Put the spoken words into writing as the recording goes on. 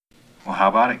Well, how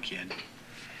about it, kid?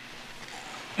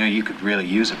 You know, you could really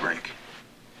use a break.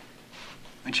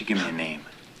 Why don't you give me a name?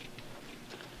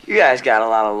 You guys got a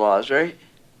lot of laws, right?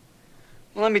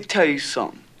 Well, let me tell you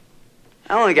something.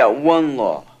 I only got one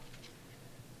law.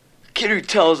 A kid who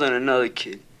tells on another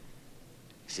kid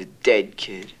is a dead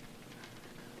kid.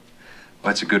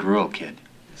 Well, that's a good rule, kid.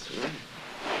 That's right.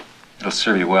 It'll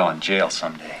serve you well in jail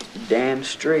someday. Damn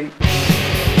straight.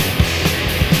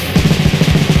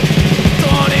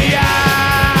 20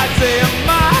 eyes in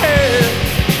my head.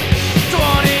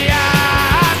 20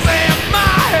 eyes in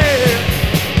my head.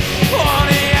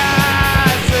 20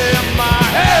 eyes in my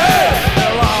head.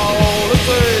 They're all the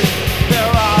same.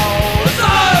 They're all the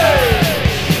same.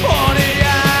 20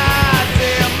 eyes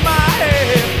in my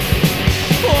head.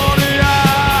 20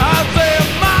 eyes in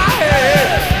my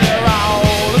head. They're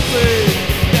all the same.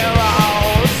 They're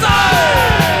all the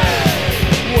same.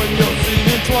 When you're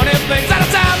seeing 20 things at a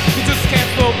time, you just can't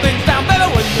slow things down, baby.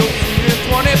 When you're seeing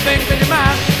 20 things in your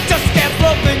mind, just can't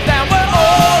slow things down. We're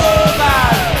all those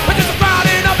eyes, but just a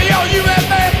crowding up your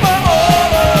USA for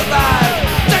all those eyes.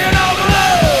 Taking over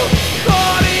love,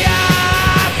 20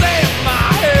 eyes in my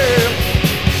head.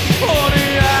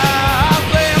 20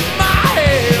 eyes in my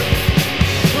head.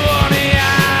 20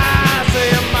 eyes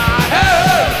in my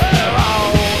head. They're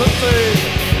all the same.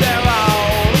 They're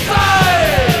all the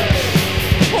same.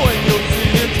 When you're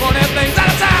seeing 20 things at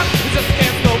a time, you just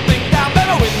can't slow things down,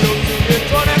 baby. When you're seeing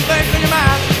 20 things in your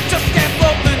mind, just can't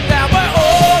slow things down. We're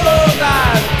all those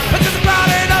eyes, but just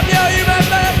crowding up your human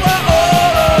face. We're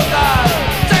all those eyes,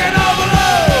 taking over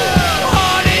love.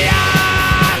 20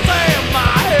 eyes in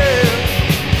my head.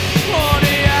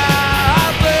 20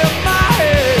 eyes in my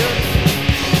head.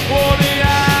 20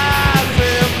 eyes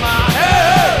in my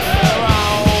head. They're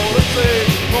all the same.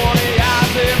 20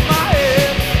 eyes in my head.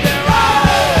 They're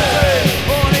all the same.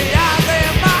 20 eyes in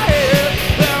my head.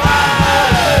 They're all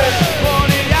the same.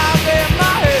 20 eyes in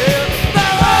my head.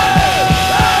 They're all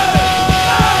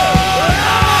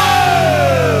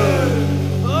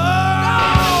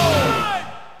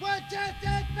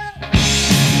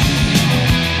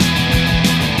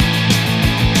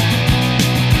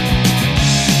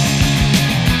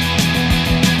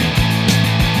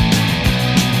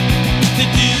They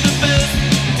do the best,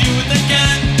 do what they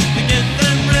can to get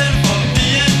them ready for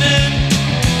Vietnam.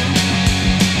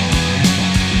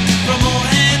 From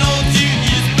Ohio to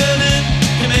East Berlin,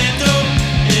 Tomato,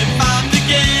 if I'm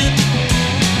again.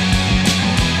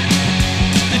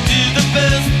 They do the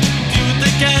best, do what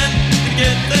they can to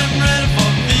get them ready for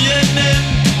Vietnam.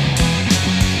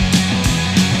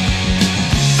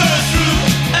 First rule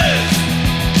is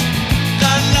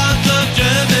not lots of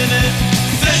Germany.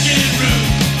 Second rule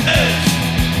is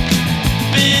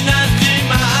be nice to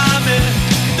my army.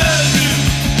 Third rule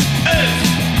is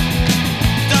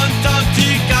don't talk to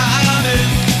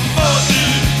commies. Fourth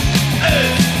rule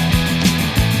is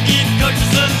eat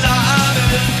coaches alive.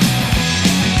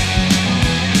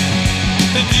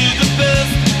 They do the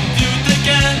best, do what they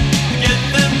can to get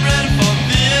them ready for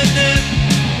Vietnam.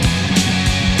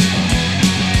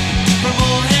 From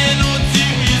Ohio to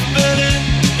East Berlin,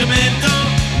 Tomato,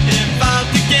 if out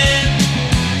again.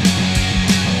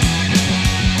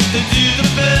 They do the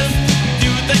best, do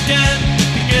what they can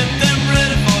to get them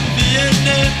ready for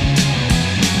Vietnam.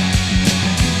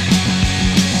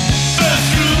 First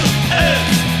rule is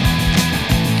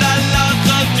not lots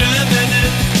of Germany.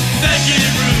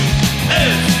 Second rule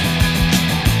is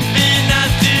be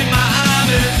nice to my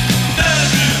army. Third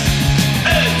rule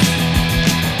is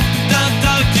don't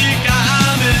talk to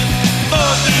commies.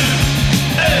 Fourth rule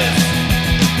is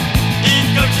eat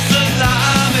coaches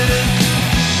alive.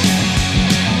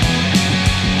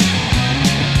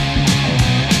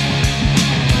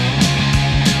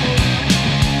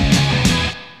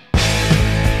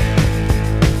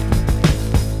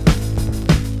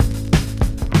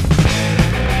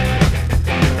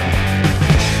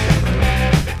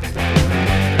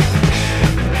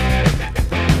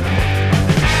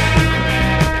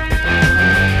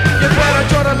 You better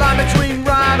draw the line between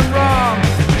right and wrong.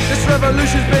 This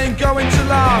revolution's been going too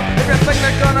long. If you think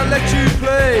they're gonna let you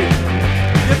play,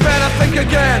 you better think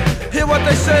again. Hear what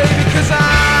they say, because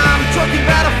I'm talking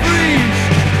about a freeze.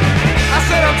 I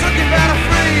said I'm talking about a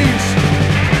freeze.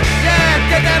 Yeah,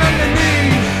 get down on your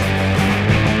knees.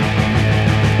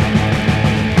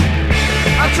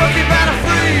 I'm talking about a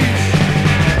freeze.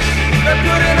 They're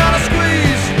putting on a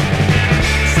squeeze.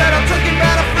 Said I'm talking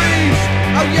about a freeze.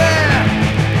 Oh yeah.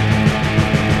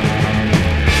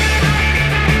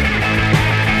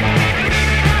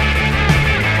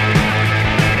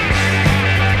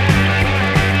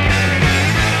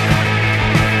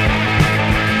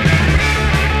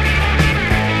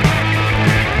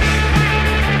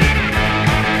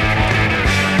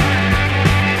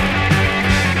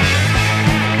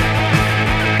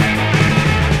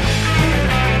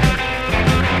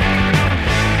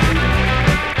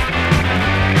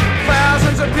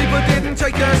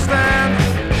 take a stand.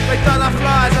 They done the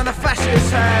flies on the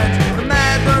fascist hand. The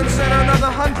madman sent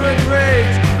another 100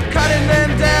 rigs, cutting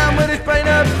them down with his brain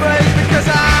of braids. Because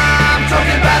I'm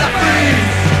talking about a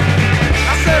freeze.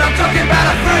 I said I'm talking about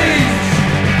a freeze.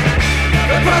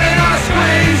 They're putting on a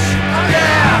squeeze. Oh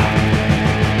yeah,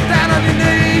 down on your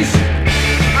knees.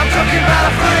 I'm talking about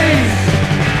a freeze.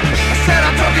 I said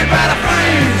I'm talking about a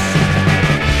freeze.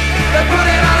 They're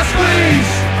putting on a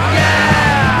squeeze. Oh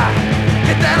yeah,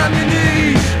 get down on your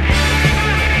knees.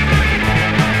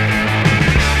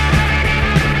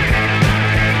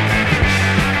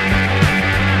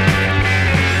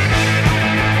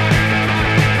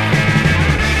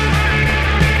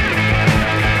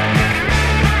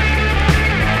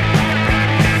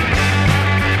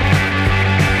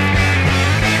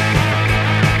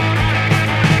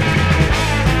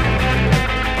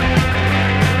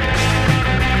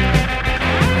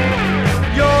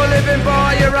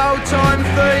 By your old time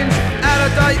themes, out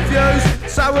of date views,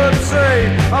 so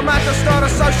obscene. I'm at the start of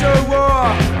social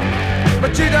war,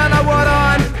 but you don't know what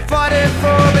I'm fighting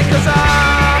for. Because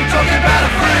I'm talking about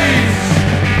a freeze.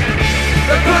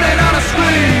 They're putting on a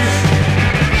squeeze.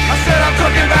 I said I'm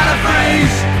talking about a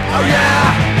freeze. Oh yeah,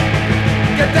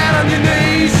 get down on your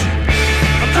knees.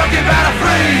 I'm talking about a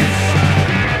freeze.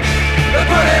 They're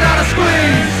putting on a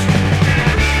squeeze.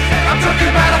 I'm talking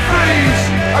about a freeze.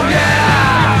 Oh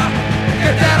yeah,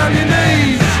 get down on your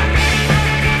knees.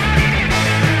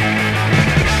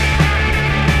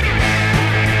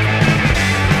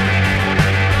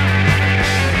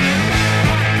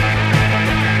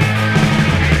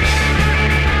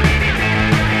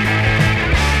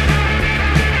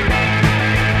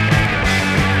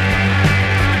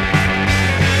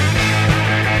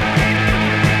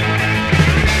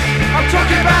 I'm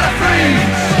talking about a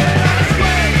freeze.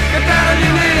 Get down on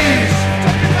your knees.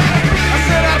 I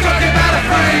said I'm talking about a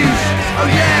freeze. Oh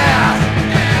yeah,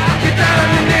 get down on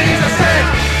your knees. I said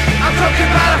I'm talking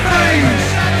about a freeze.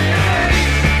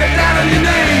 Get down on your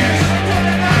knees.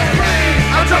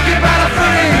 I'm talking about a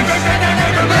freeze.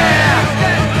 Oh yeah,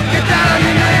 get down on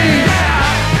your knees.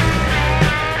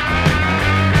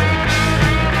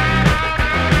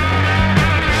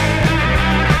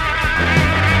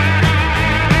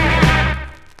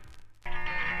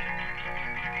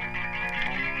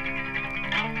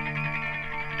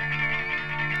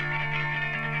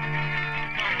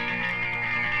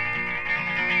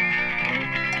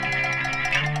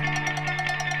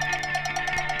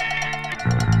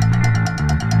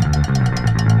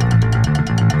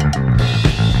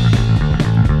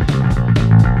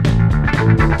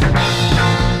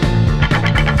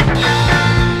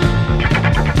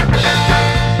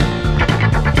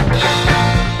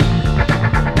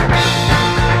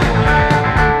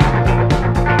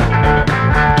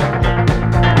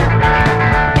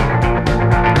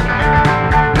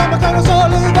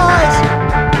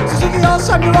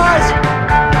 Samurais,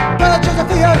 villages of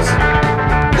Fiat,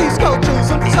 these cultures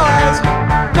emphasize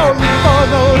no evil,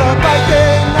 no love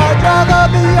fighting. I'd rather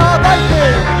be a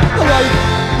Viking. The life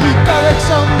Leif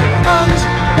Erikson and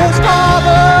his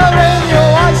father. Radio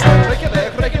Iceland,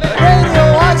 Radio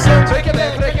Iceland,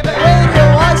 Radio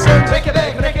Iceland, Radio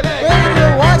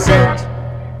Iceland.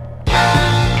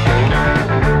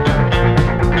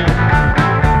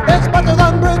 It's better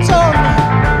than Britain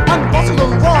and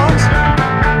possible wrongs.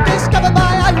 Discovered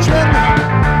by Irishmen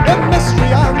in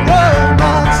mystery and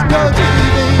romance. No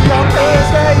TV on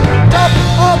Thursday, top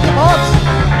of the pops.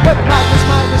 With Magnus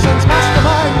Magnuson's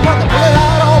mastermind, want to pull it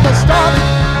out all the stop.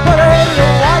 But Radio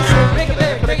Iceland,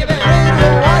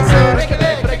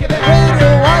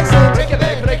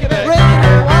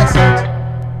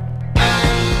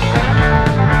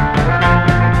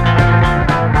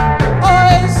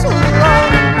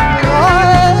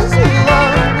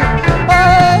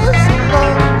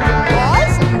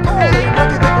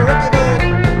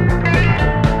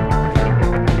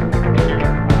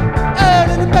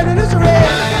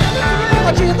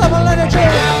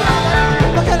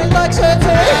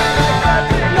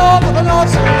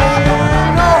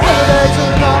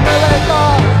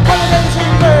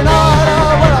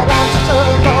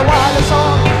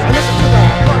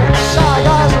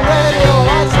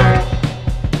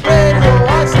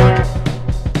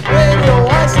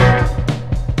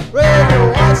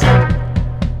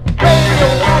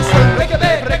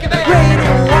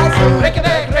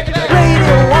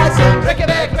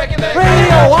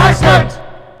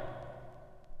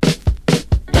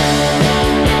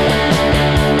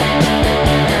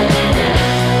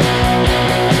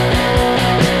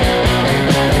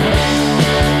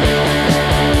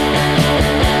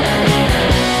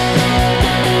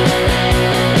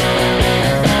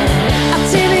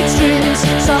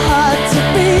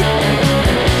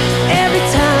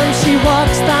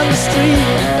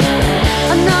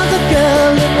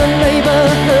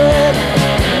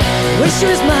 she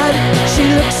was mine, she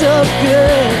looked so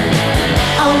good.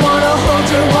 I wanna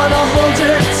hold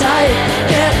her tight.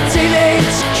 Get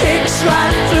teenage kicks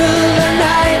right through the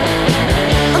night.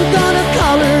 I'm gonna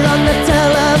call her on the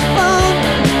telephone,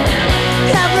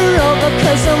 have her over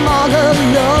 'cause I'm all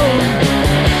alone.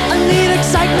 I need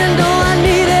excitement, oh I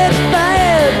need it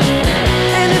bad,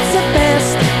 and it's the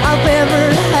best I've ever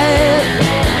had.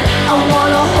 I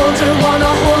wanna hold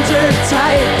her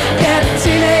tight. Get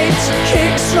teenage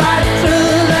kicks right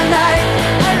through the night.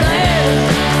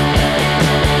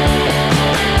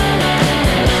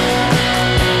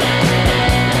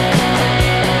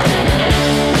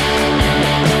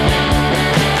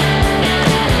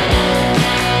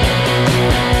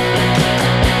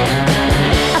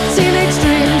 Our teenage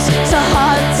dreams so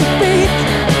hard to beat.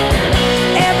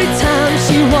 Every time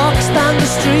she walks down the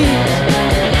street,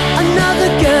 another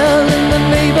girl in the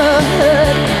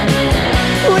neighborhood.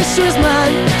 Wish she was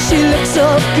mine, she looks so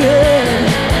good.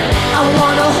 I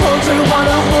wanna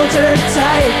hold her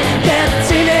tight. Get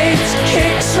teenage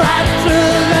kicks right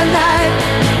through the night.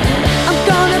 I'm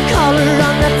gonna call her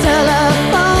on the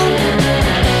telephone,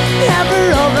 have her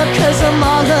over 'cause I'm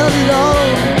all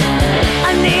alone.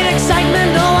 I need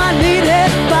excitement, oh I need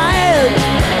it bad,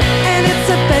 and it's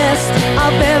the best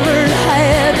I've ever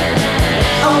had.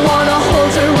 I wanna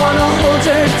hold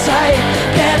her tight.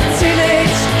 Get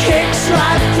teenage kicks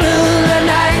right through the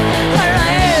night.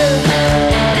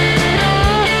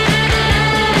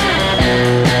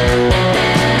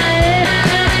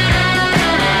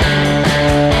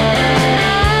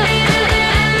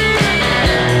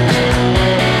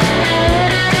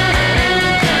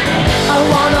 I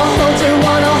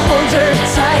wanna hold her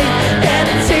tight. Get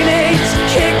teenage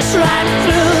kicks right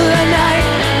through the night.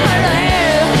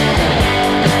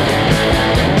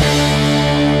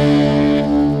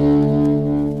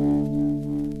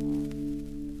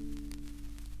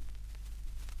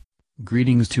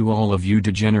 Greetings to all of you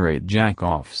degenerate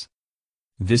jack-offs.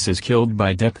 This is Killed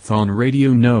by Depth on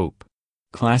Radio Nope.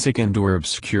 Classic and or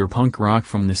obscure punk rock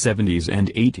from the 70s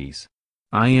and 80s.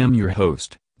 I am your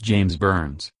host, James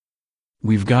Burns.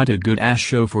 We've got a good ass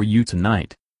show for you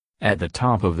tonight. At the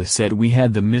top of the set we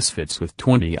had the Misfits with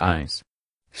 20 Eyes.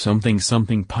 Something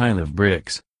something pile of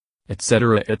bricks.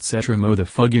 Etc. Mow the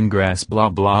fucking grass blah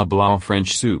blah blah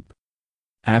French soup.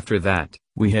 After that,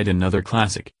 we had another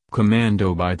classic,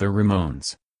 Commando by the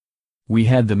Ramones. We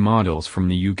had the Models from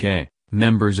the UK,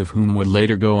 members of whom would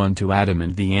later go on to Adam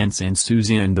and the Ants and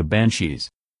Susie and the Banshees.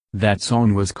 That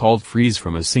song was called Freeze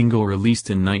from a single released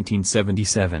in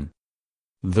 1977.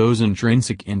 Those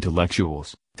intrinsic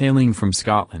intellectuals, hailing from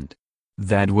Scotland.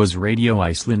 That was Radio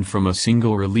Iceland from a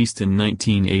single released in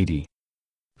 1980.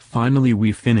 Finally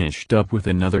we finished up with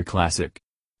another classic.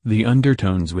 The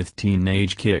Undertones with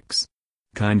Teenage Kicks.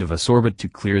 Kind of a sorbet to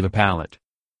clear the palate.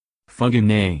 Fucking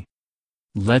A.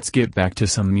 Let's get back to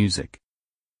some music.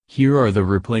 Here are the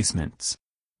Replacements.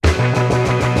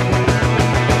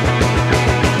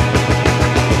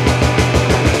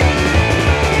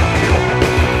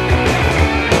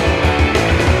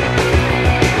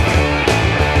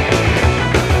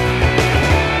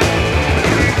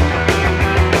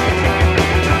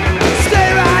 Stay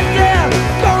right there,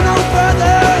 go no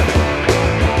further.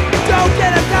 Don't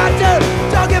get a doctor,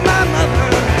 don't get my mother.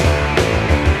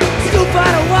 Scoop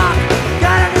out a walk,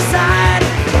 gotta decide.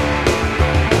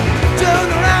 Turn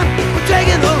around, we're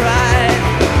taking the ride.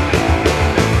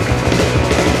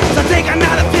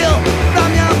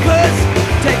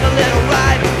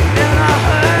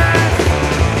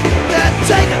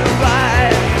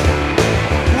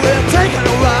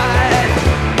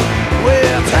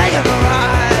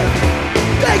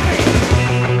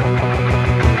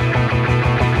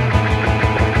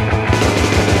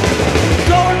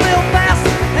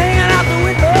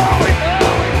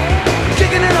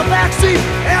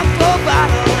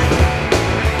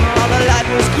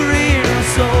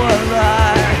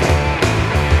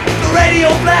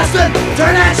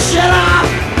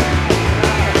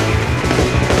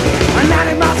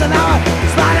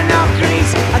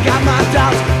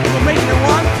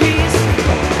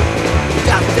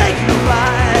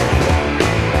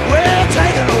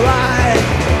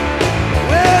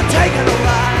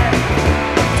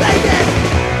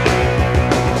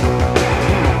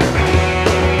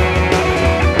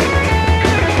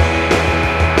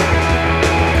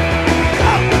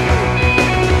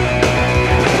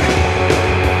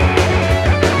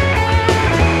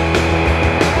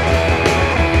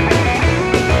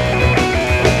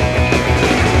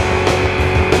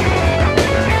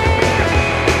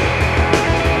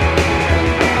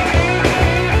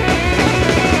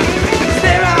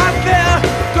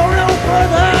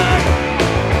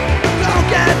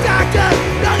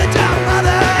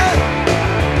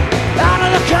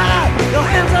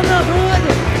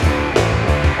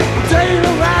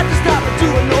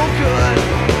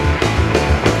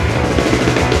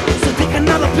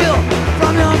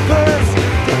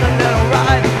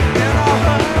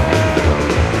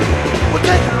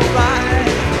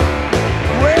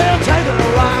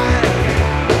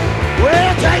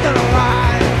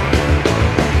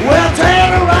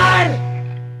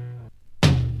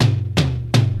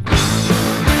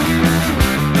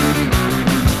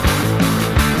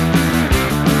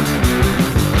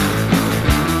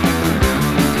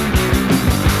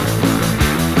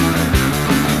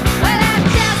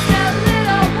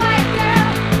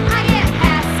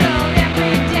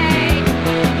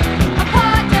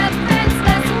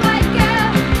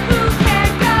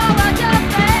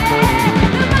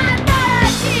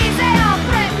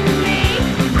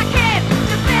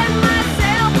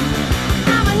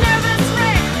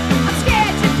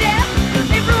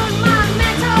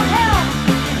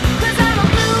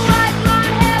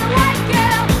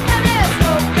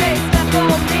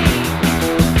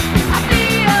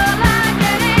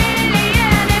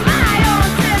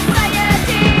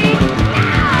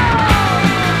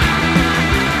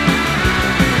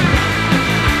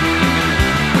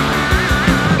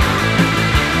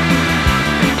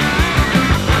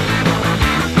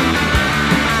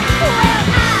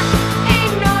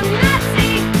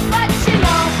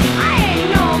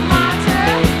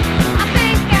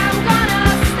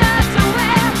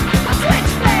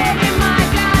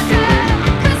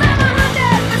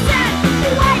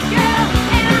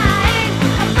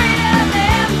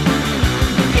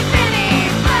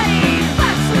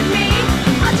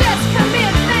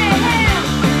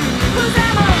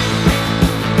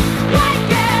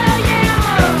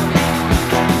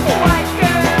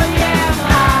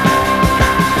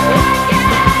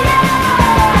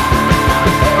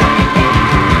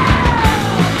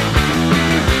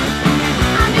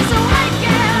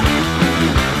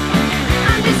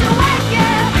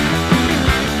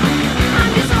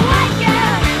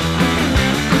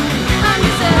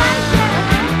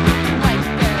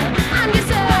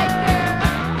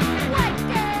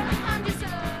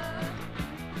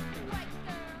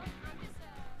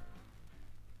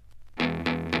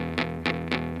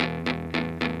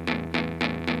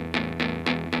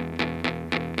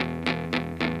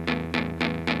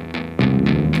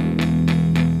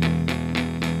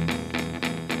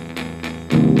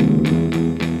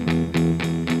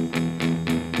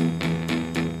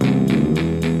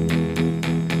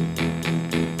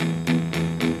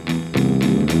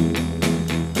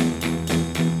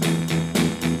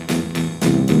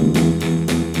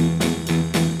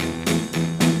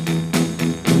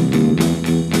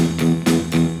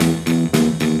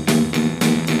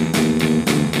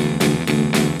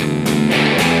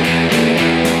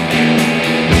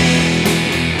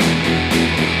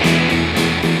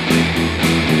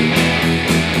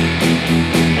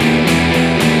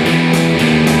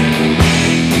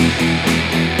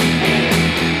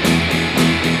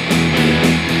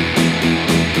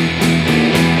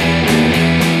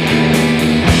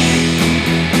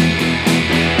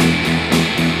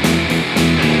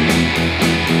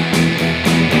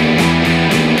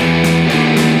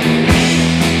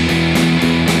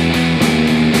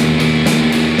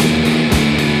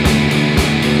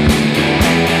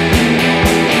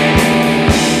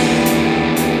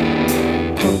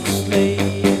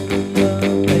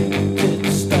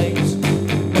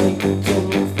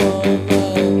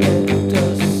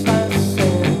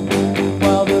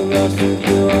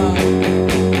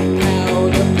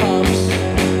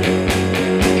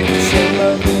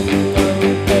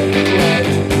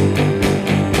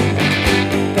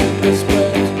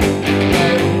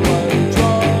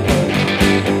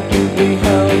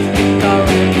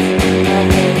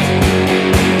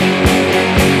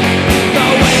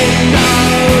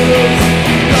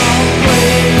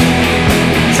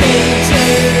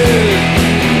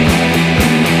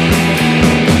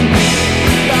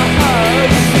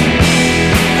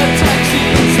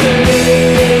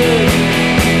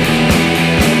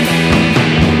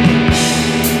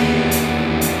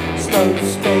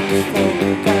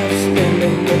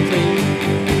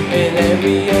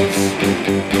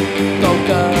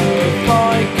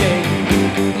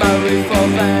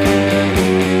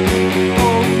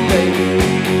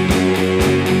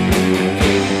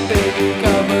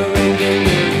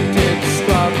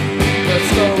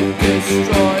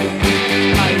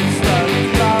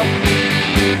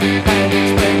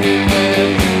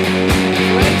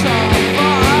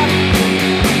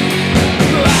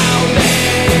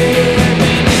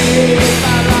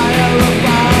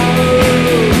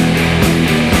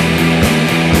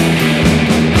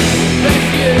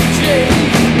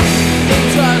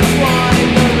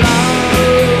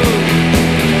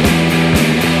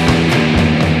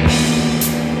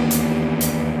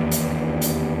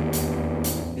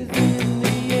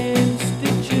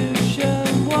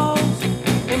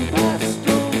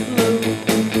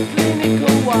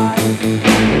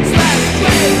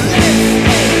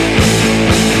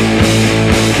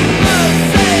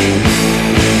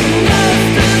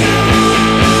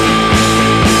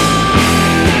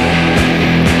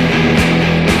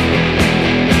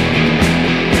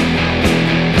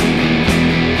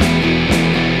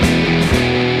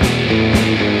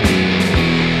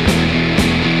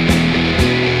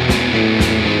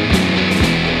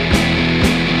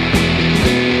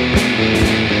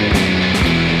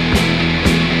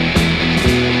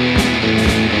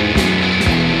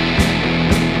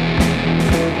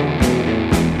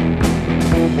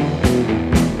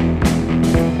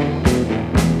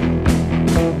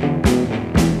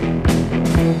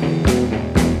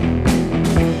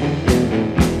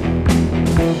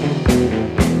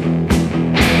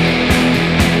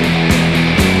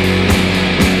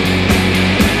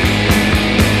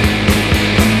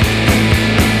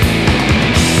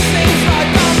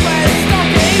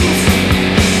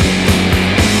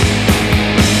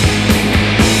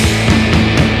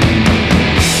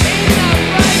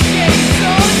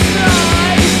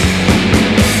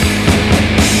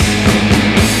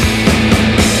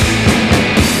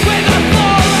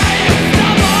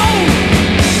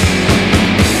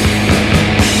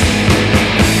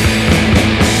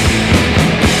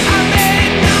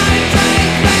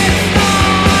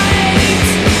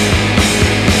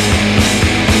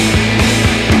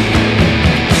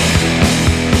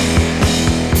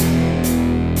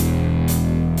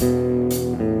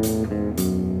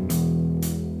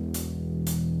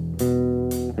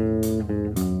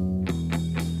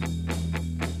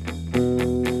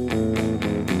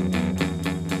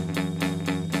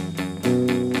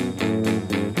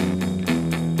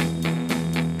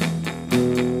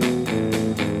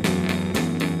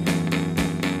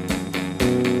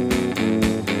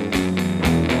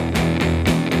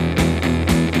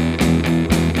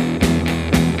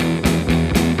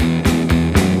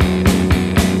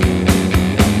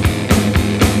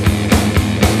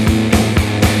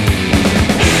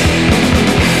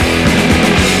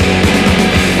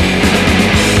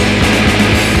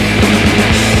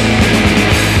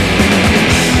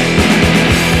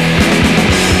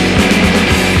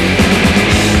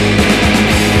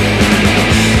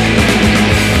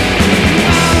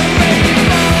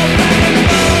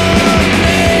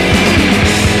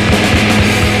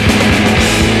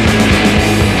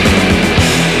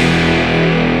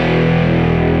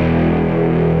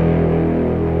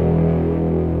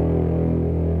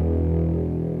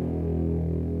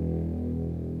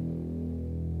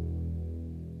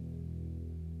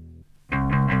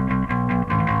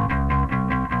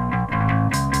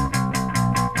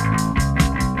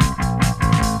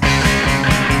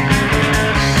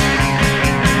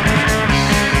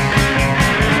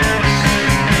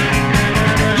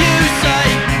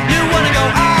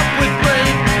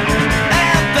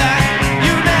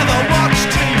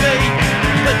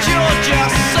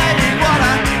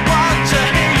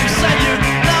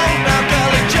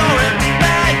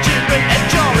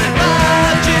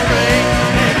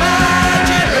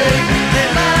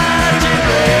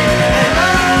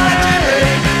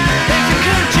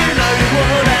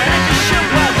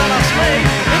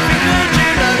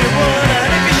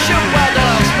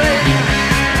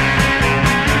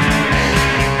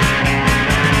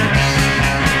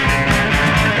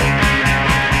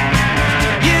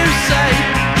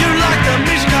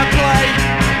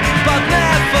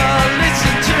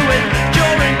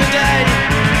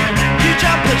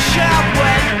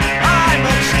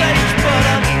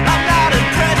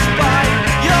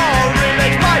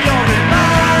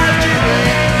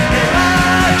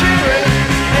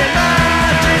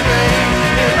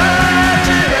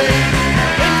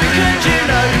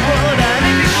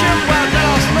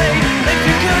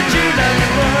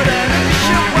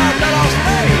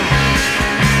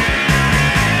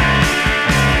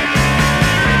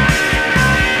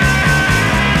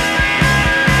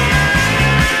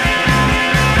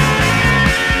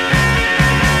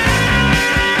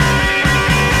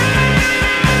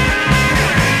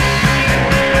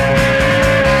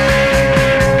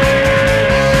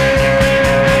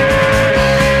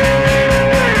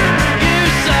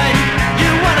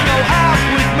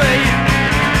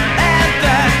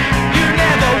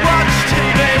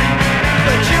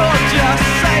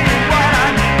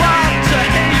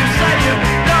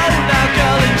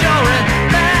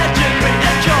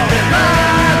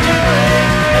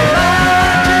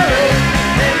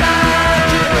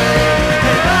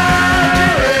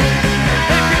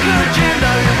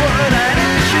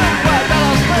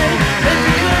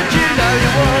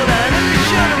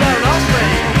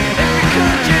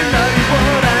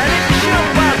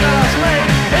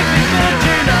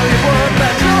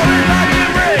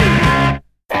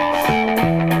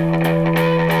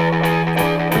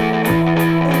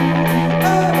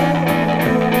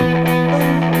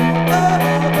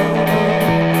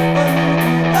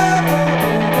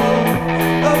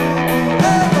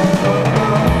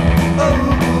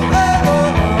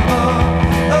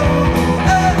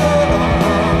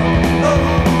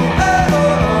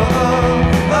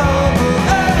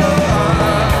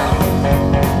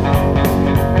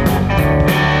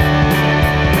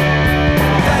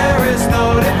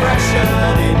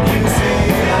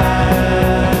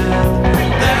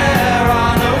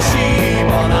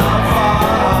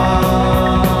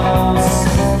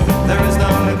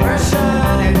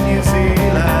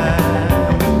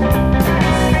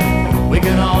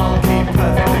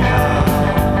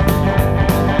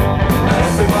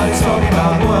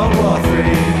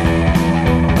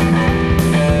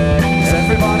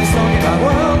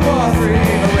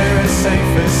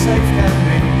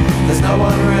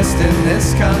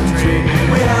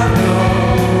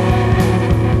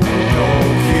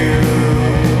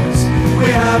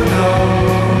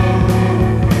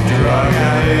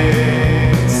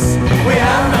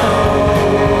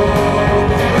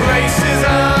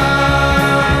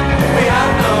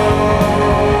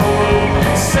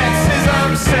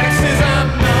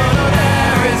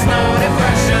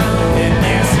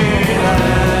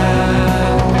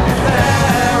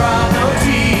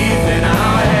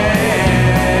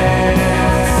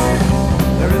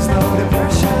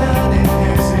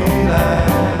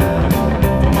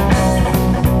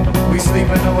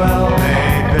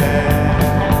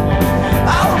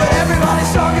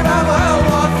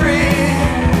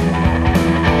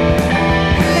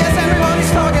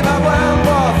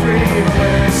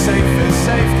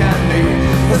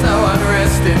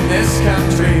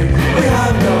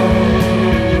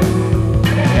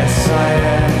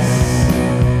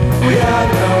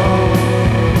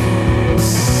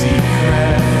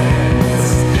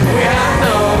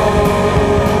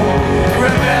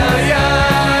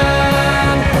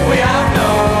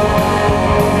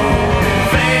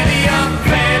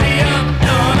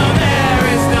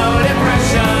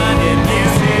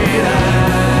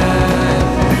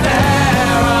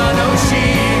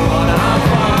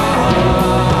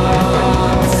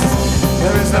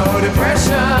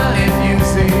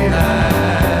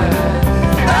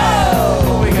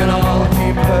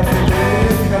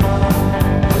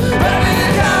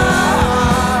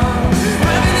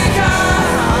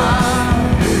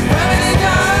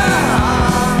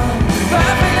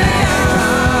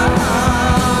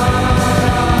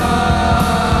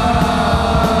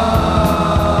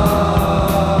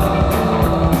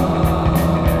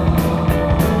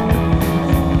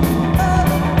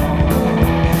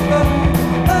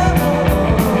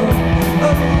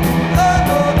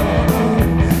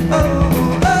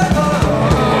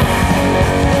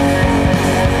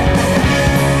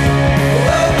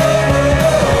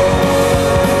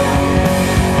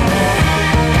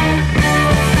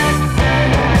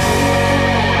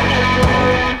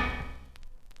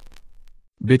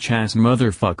 bitch-ass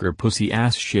motherfucker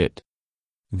pussy-ass shit.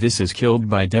 This is Killed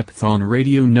by Depth on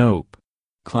Radio Nope.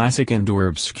 Classic and/or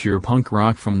obscure punk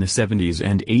rock from the 70s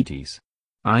and 80s.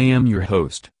 I am your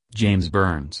host, James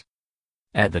Burns.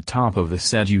 At the top of the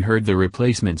set you heard The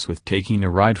Replacements with Taking a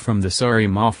Ride from the Sorry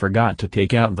Ma Forgot to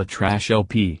Take Out the Trash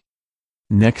LP.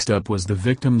 Next up was The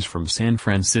Victims from San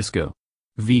Francisco.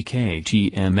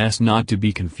 VKTMS, not to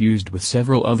be confused with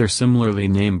several other similarly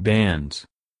named bands.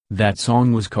 That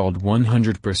song was called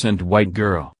 100% White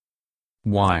Girl.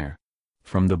 Wire.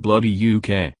 From the Bloody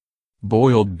UK.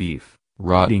 Boiled Beef,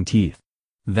 Rotting Teeth.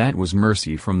 That was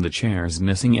Mercy from the Chairs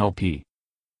Missing LP.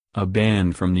 A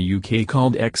band from the UK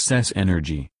called Excess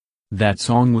Energy. That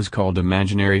song was called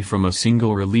Imaginary from a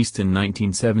single released in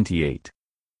 1978.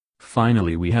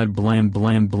 Finally we had Blam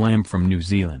Blam Blam from New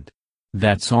Zealand.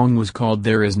 That song was called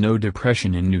There Is No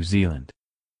Depression in New Zealand.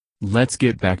 Let's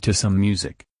get back to some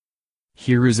music.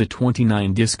 Here is a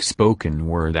 29-disc spoken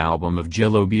word album of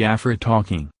Jello Biafra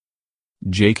talking.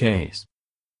 JK's.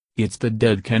 It's the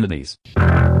Dead Kennedys.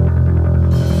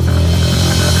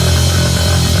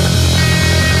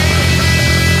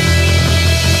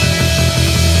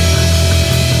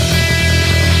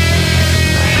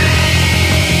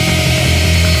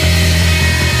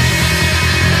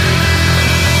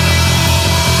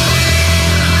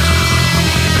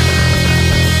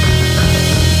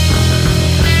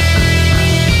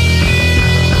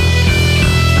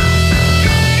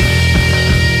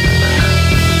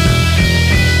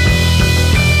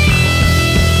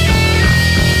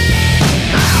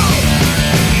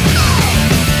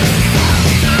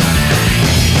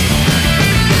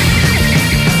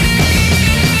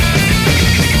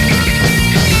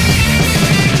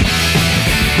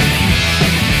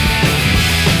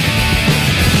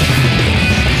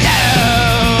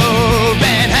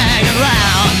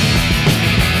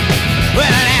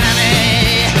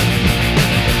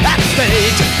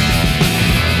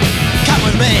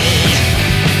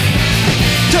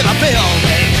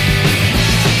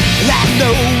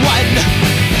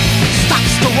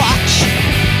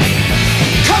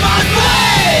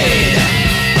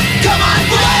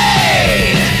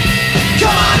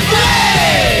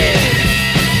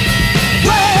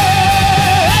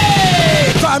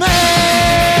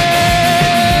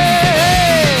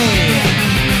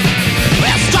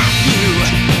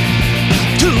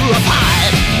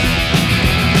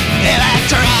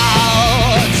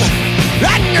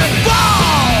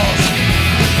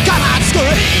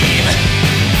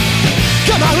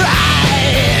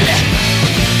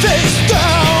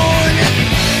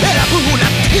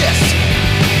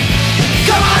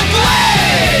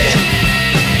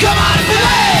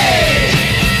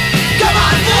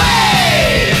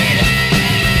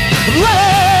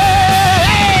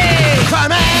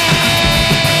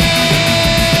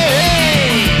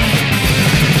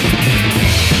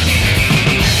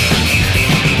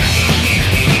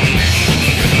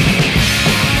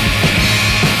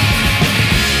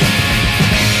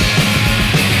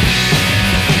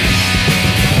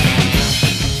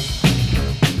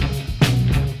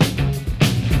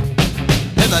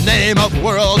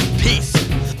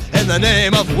 In the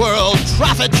name of world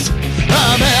profits,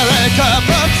 America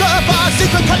puts up our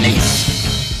secret police.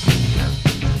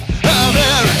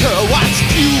 America wants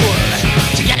fuel.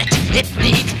 To get it, it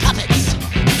needs puppets.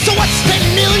 So what's 10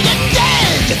 million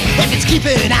dead if it's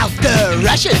keeping out the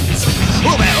Russians?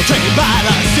 Well, trained by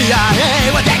the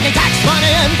CIA with taking tax money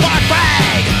in Fort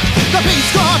Bragg. The Peace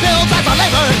Corps builds as a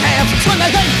labor camp when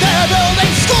they think they're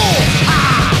building schools.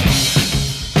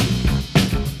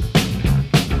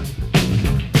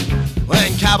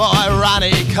 Cowboy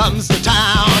Ronnie comes to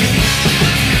town,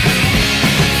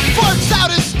 forks out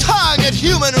his tongue at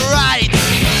human rights.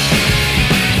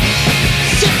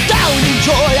 Sit down,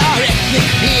 enjoy our ethnic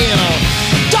meal,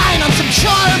 dine on some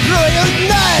charbroiled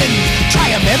nuns, try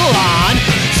a middle on,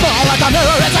 small like a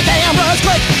mirror as a gambler's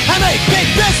click, and make big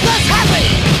business happy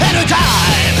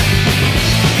anytime,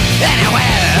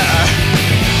 anywhere.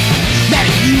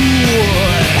 Maybe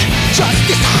you'll just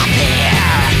disappear.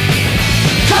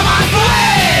 Come on,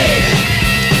 Blade!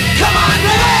 Come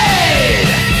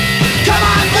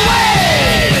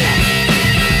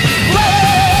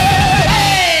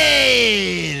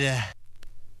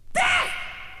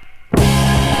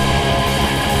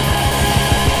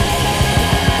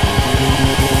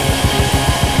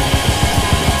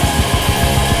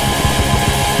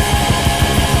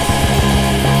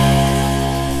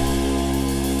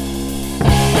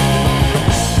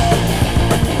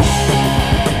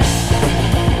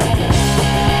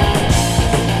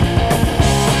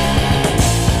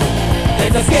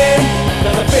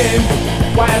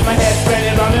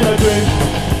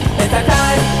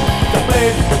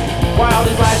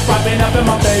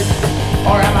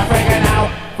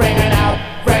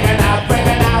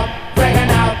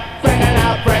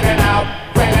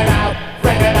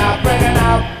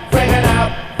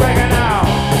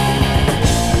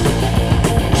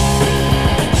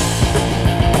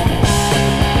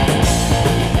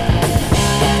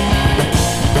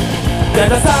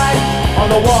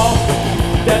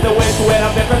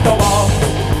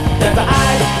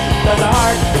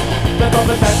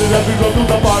let me go through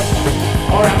the park?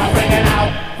 Or am I freaking out,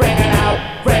 freaking out,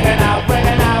 freaking out,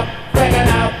 freaking out, freaking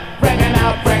out, freaking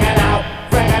out, freaking out,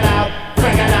 freaking out,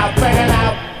 freaking out, freaking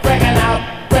out, freaking out,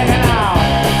 freaking out?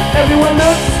 Everyone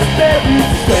looks very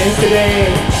strange today.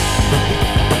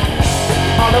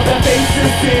 All of their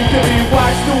faces seem to be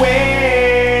washed away.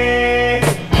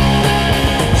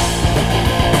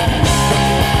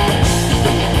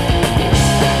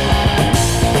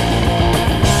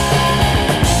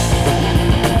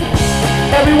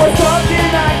 Everyone's talking,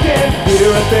 I can't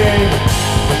hear a thing.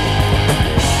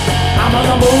 I'm on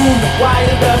the moon, why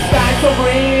is the sky so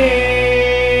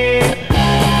green?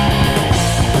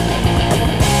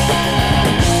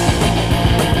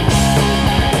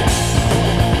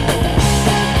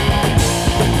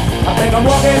 I think I'm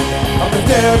walking up the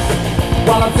stairs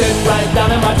while I'm sitting right down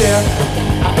in my chair.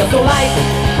 I feel so light,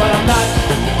 but I'm not.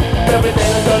 Everything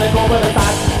is turning over the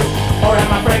top. Or am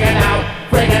I freaking out,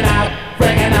 freaking out,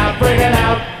 freaking out, freaking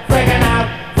out, freaking out,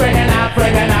 freaking out,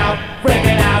 freaking out,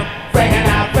 freaking out, freaking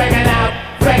out, freaking out,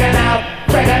 freaking out,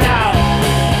 freaking out?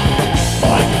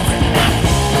 Oh, I can freaking out.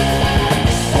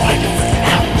 Oh, I can freaking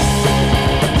out.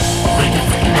 Oh, I can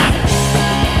freaking out.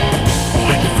 Oh, I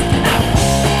can freaking out.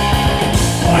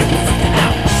 Oh, I can freaking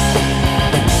out.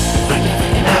 Oh, I can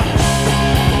freaking out.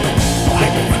 Oh, I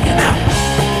can freaking out.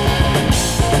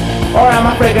 Or am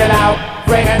I freaking out,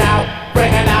 freaking out,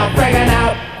 freaking out, freaking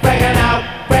out, freaking out,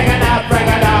 freaking out,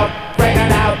 freaking out,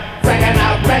 freaking out, freaking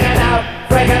out, freaking out,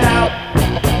 freaking out?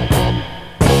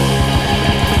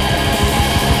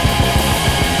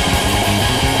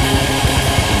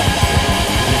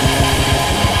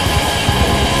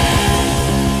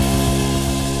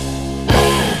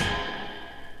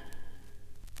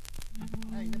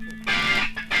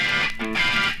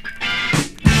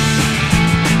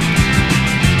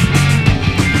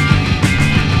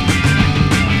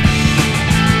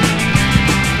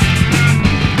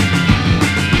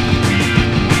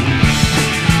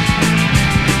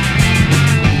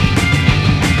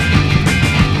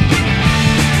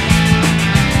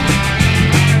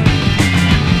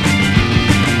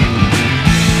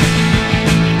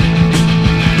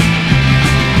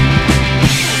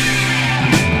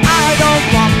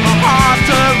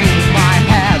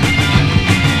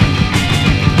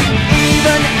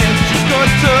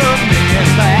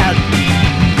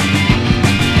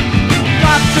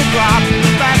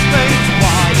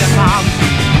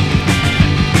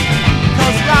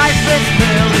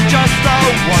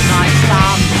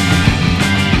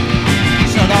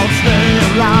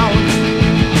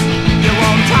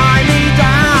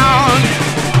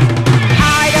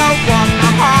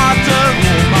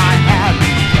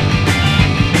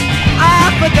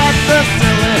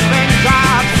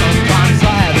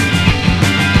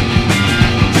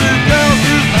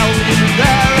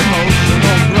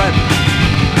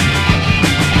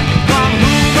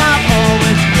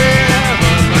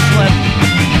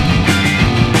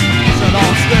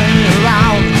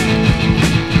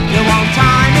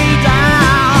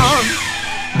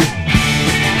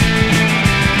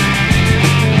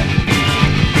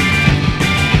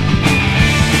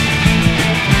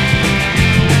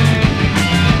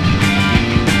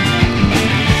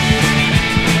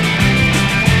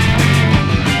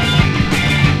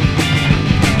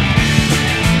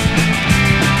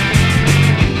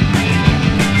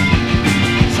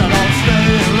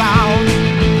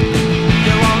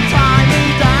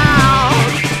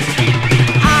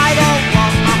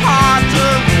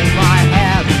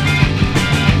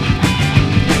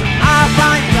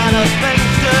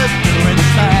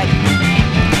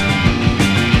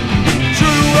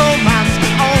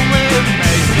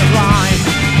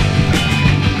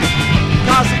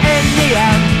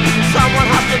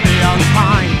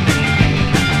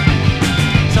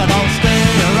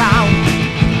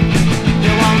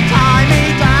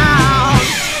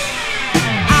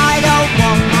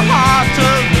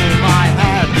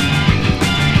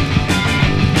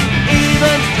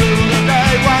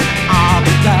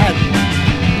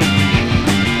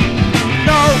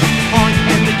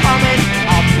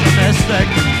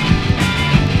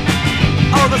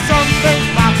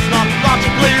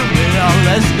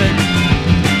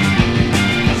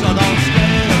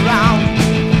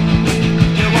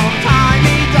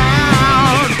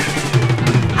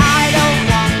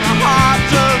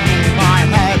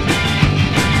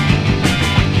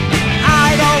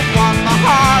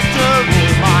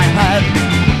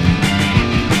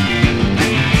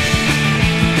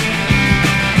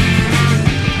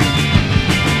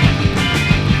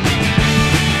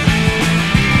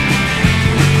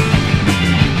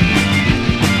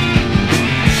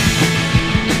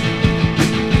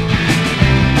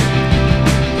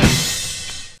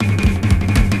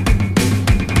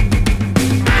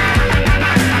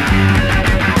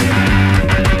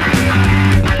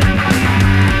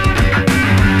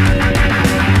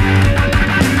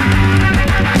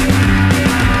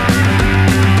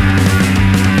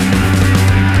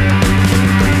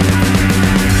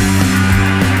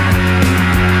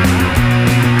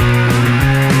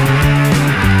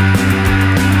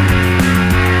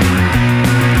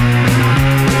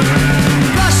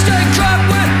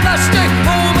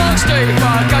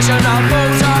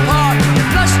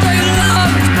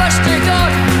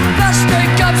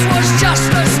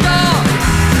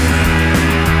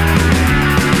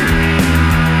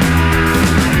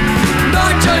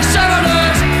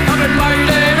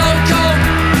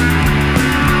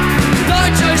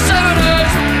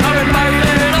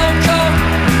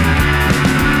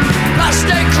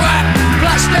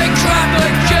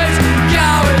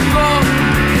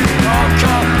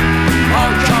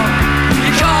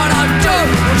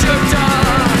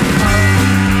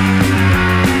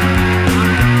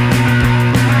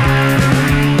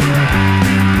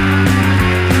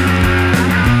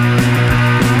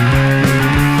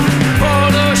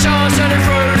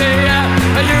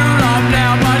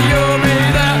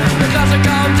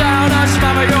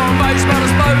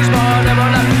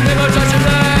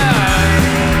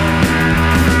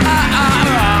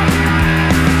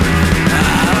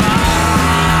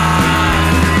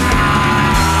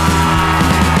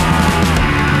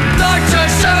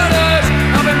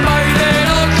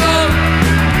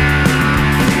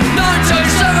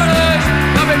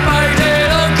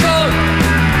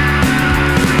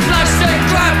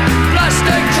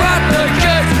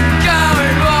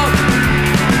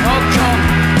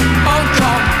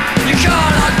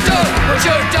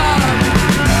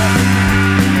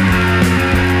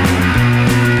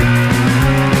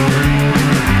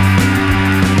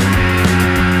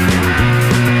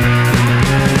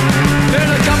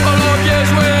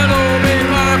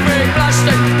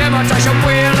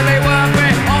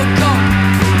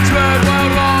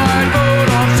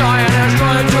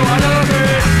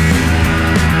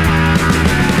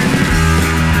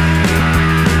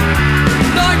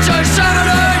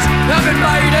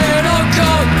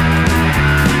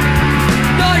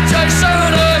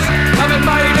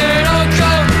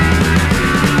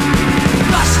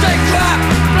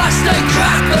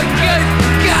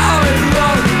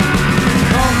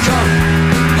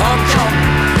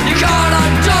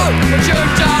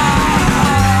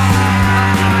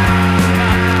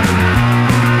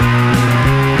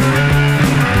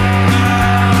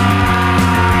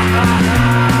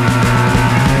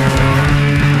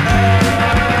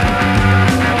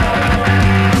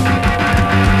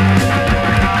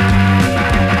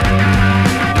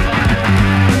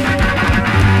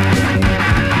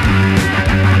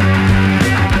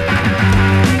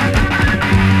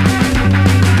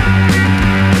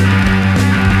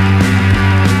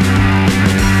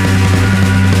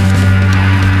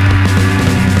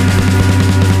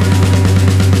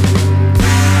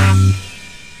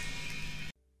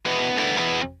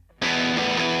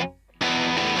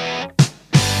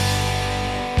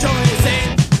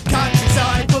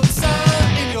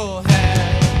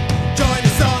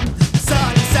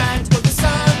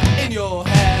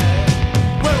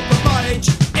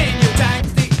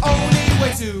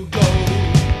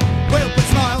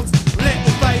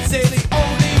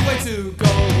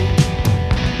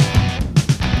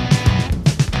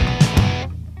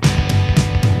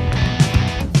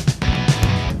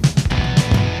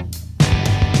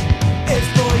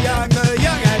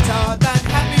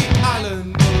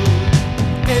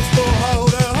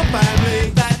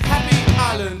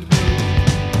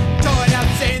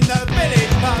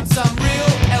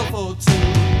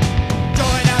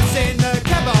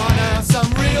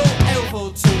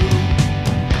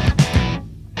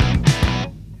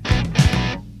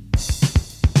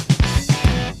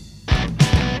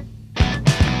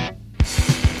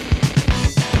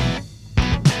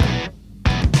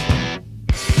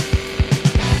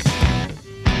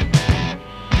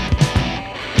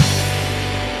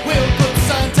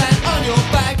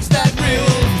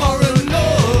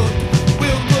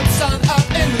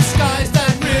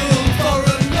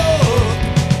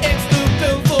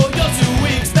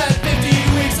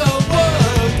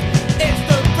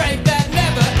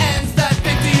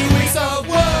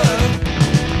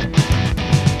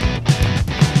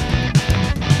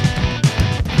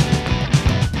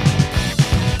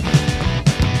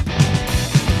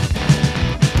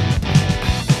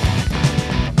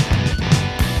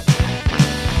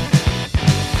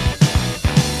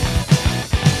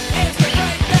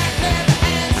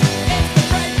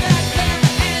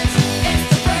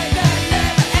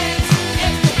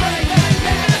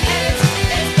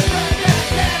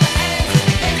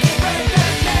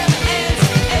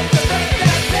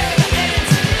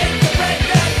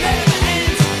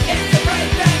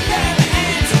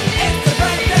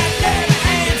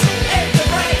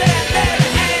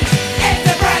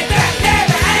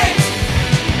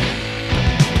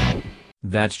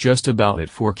 That's just about it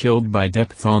for Killed by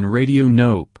Depth on Radio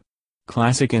Nope.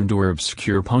 Classic and/or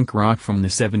obscure punk rock from the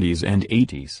 70s and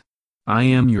 80s. I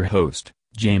am your host,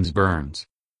 James Burns.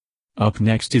 Up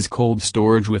next is Cold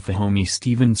Storage with the homie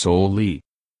Stephen Soul Lee.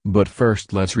 But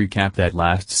first let's recap that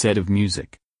last set of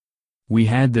music. We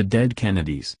had the Dead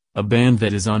Kennedys, a band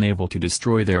that is unable to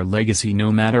destroy their legacy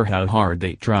no matter how hard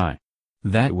they try.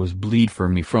 That was Bleed for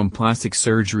Me from Plastic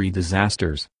Surgery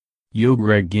Disasters. Yo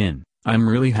Greg Ginn, I'm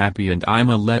really happy and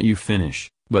I'ma let you finish,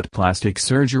 but Plastic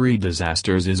Surgery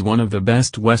Disasters is one of the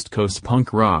best West Coast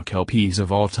punk rock LPs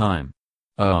of all time.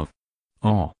 All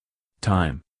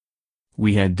time.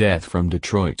 We had Death from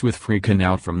Detroit with Freakin'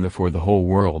 Out from the For the Whole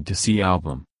World to See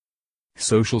album.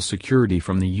 Social Security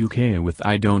from the UK with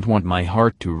I Don't Want My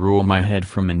Heart to Rule My Head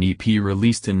from an EP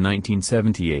released in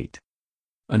 1978.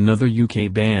 Another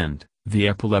UK band, The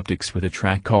Epileptics with a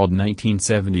track called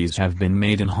 1970s Have Been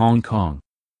Made in Hong Kong.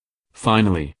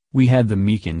 Finally, we had the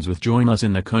Meekins with Join Us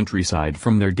in the Countryside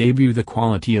from their debut The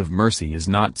Quality of Mercy Is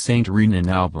Not Saint Renan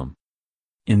album.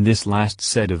 In this last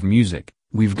set of music,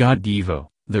 we've got Devo,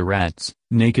 The Rats,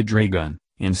 Naked Dragon,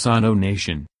 and Sono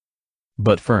Nation.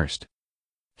 But first,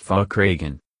 fuck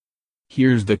Reagan.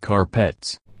 Here's the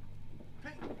Carpets.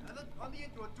 Hey, on the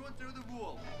intro, doing through the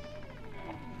wall.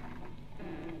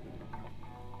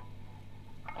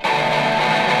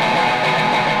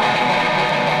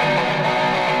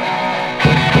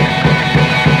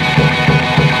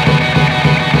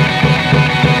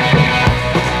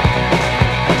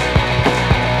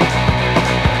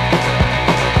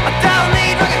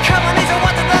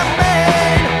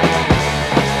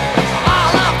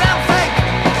 All of them think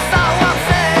so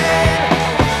insane.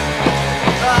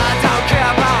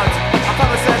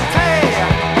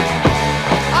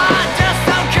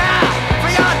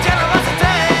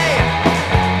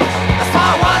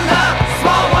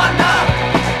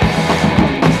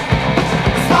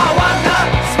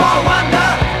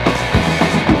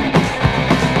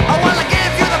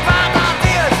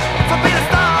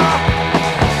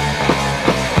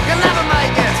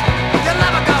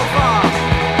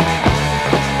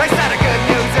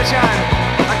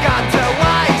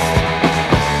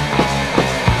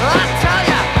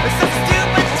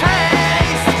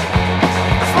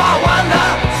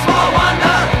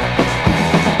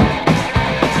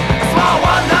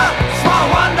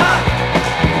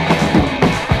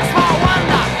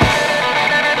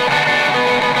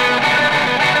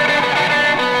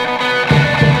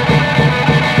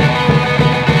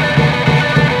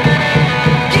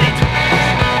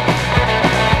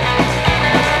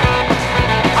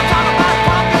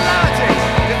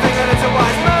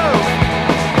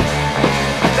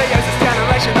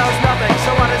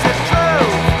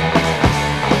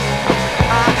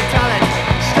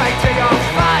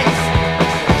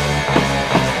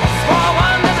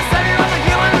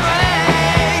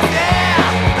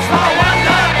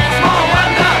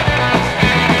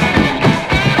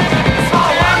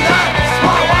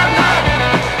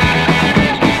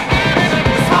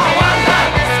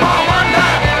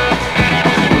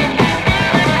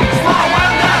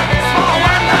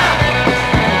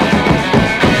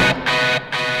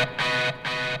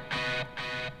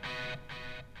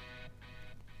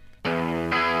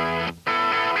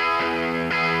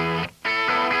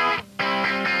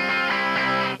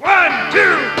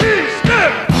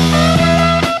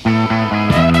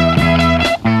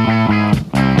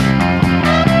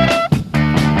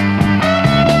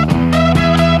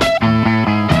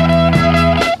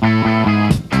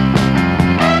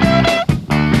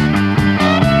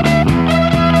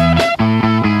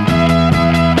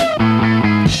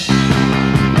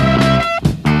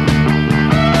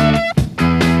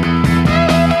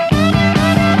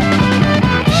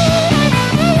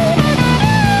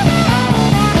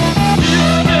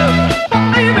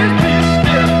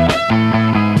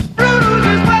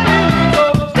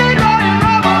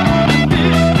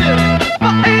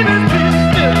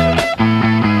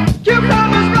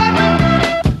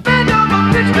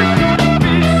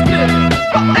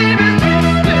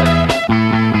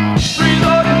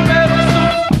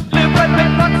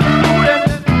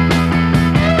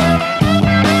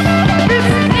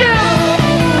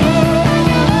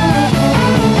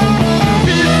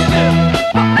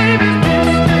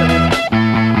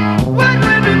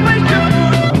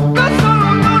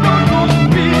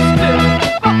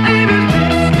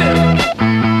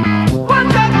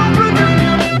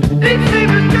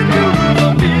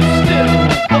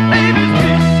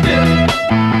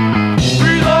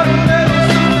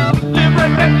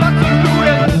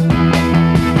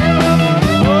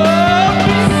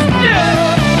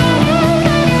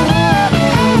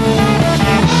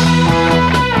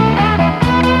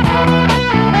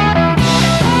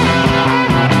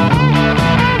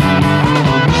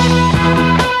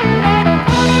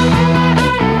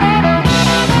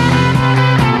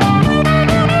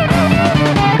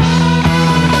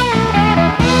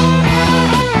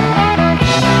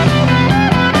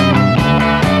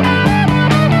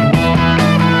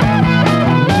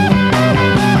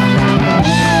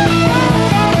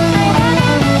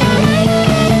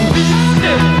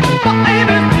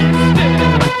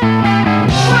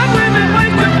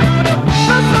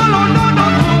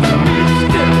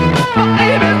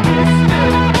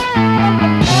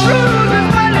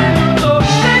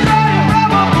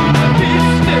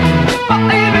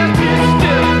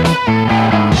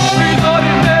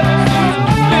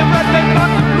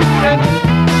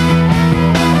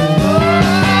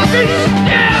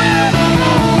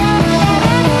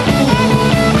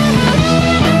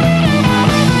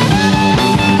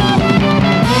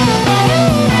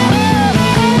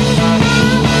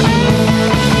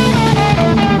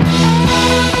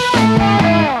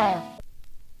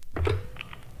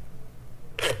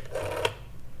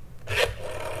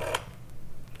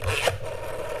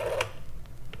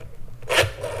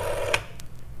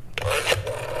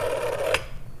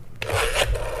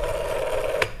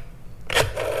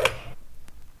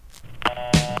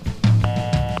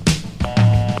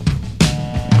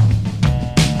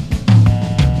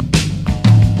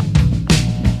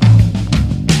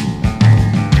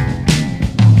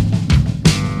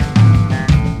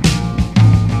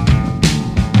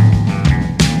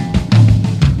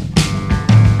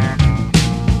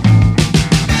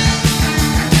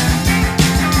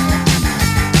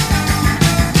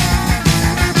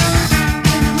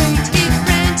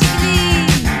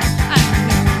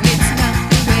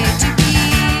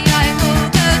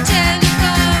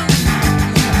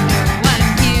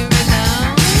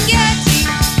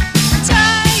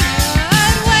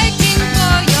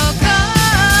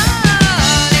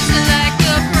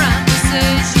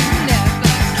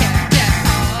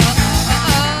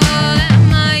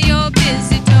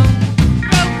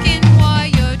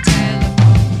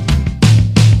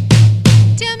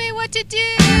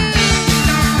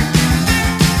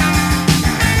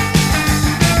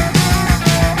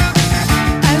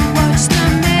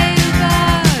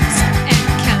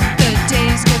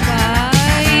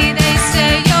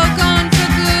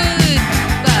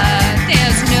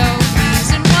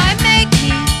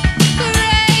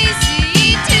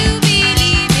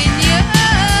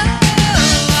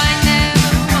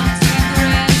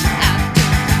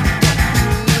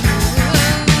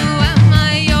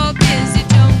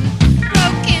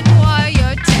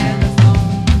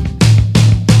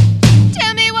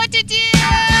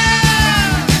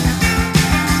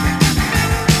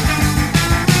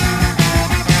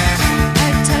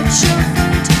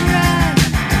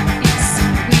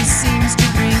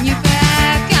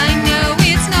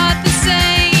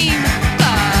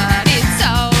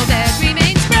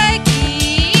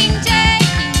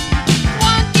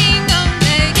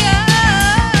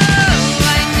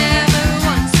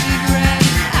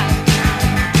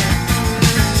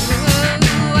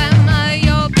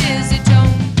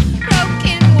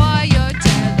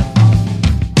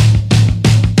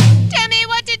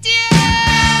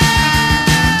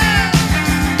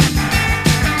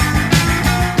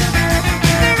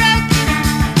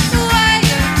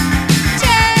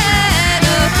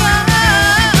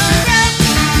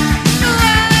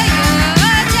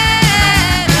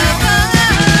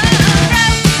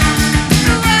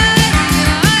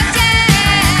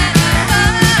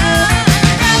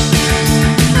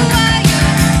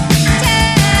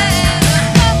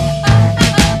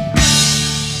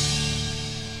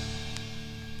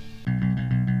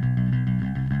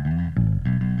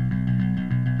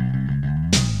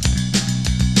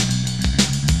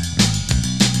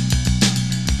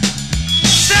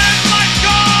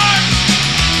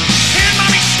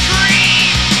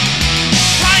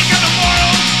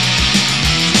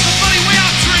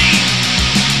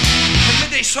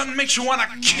 makes you wanna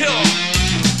kill.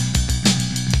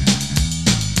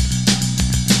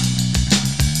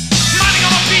 Mining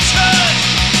on the beachhead,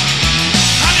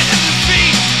 on your hips and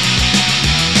feet,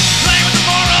 playing with the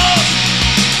morals,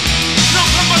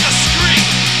 nothing but the street.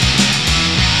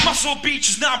 Muscle Beach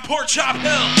is now Pork Chop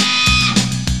Hill.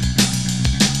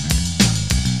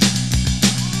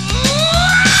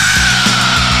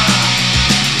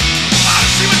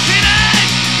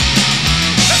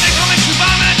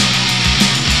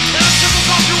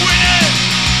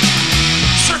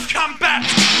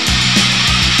 Combat!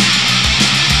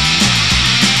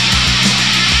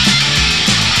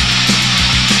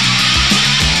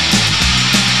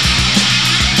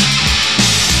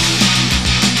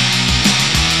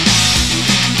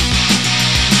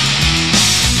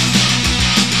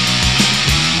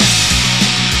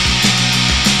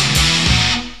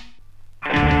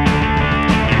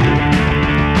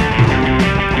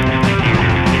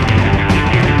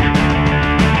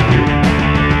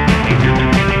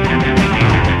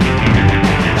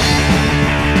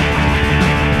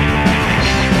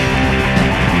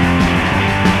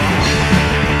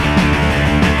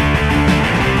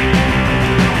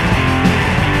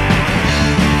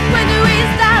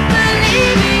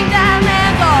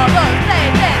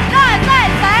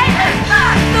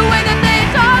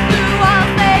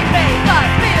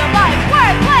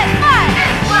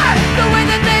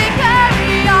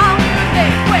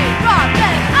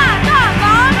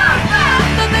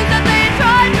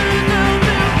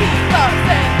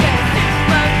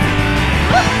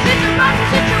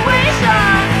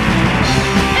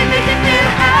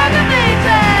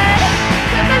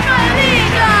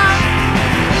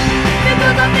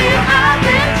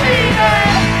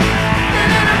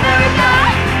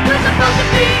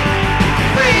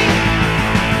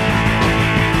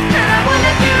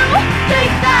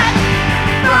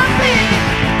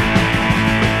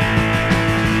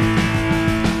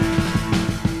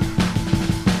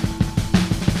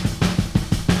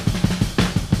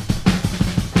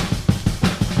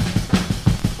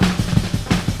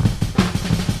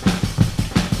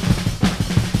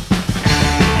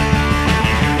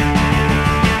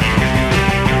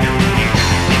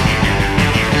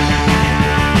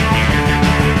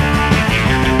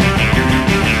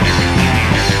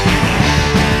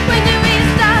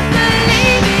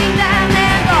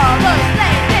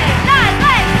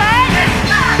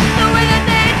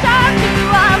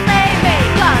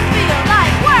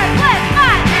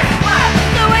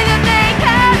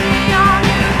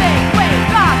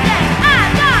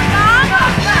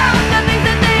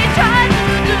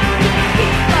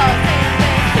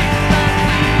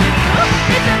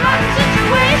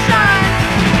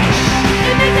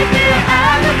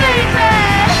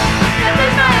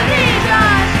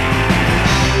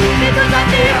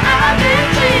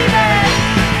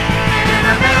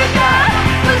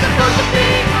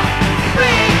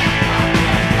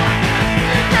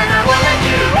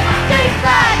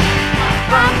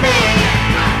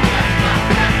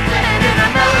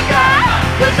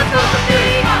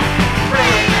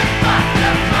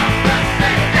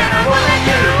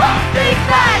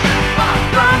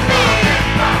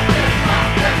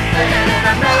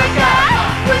 America